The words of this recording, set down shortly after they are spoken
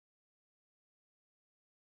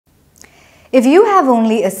If you have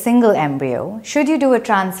only a single embryo, should you do a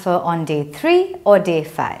transfer on day 3 or day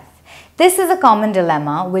 5? This is a common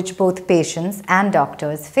dilemma which both patients and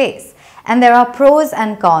doctors face, and there are pros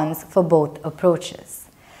and cons for both approaches.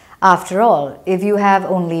 After all, if you have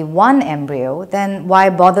only one embryo, then why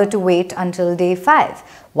bother to wait until day 5?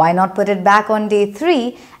 Why not put it back on day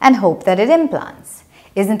 3 and hope that it implants?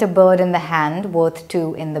 Isn't a bird in the hand worth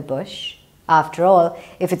two in the bush? After all,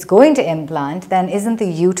 if it's going to implant, then isn't the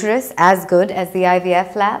uterus as good as the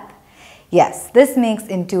IVF lab? Yes, this makes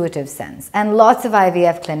intuitive sense, and lots of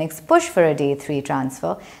IVF clinics push for a day 3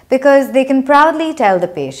 transfer because they can proudly tell the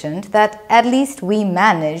patient that at least we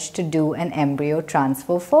managed to do an embryo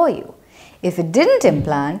transfer for you. If it didn't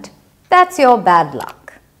implant, that's your bad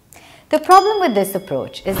luck. The problem with this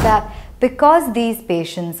approach is that because these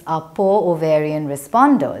patients are poor ovarian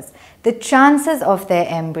responders, the chances of their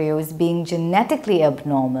embryos being genetically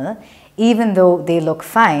abnormal, even though they look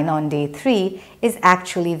fine on day 3, is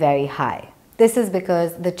actually very high. This is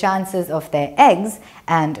because the chances of their eggs,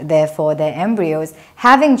 and therefore their embryos,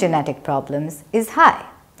 having genetic problems is high.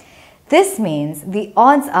 This means the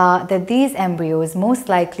odds are that these embryos most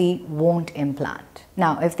likely won't implant.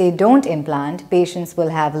 Now, if they don't implant, patients will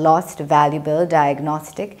have lost valuable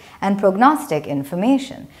diagnostic and prognostic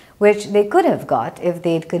information, which they could have got if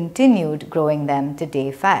they'd continued growing them to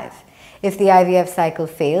day 5. If the IVF cycle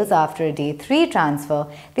fails after a day 3 transfer,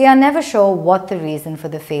 they are never sure what the reason for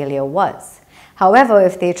the failure was. However,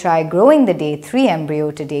 if they try growing the day 3 embryo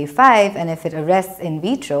to day 5 and if it arrests in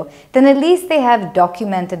vitro, then at least they have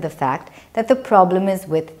documented the fact that the problem is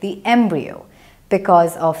with the embryo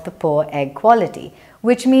because of the poor egg quality,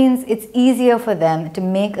 which means it's easier for them to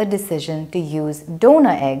make a decision to use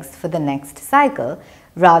donor eggs for the next cycle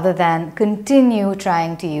rather than continue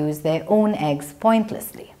trying to use their own eggs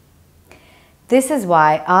pointlessly. This is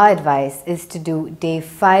why our advice is to do day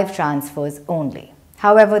 5 transfers only.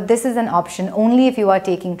 However, this is an option only if you are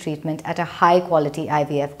taking treatment at a high-quality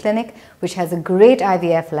IVF clinic which has a great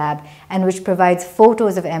IVF lab and which provides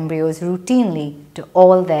photos of embryos routinely to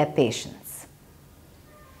all their patients.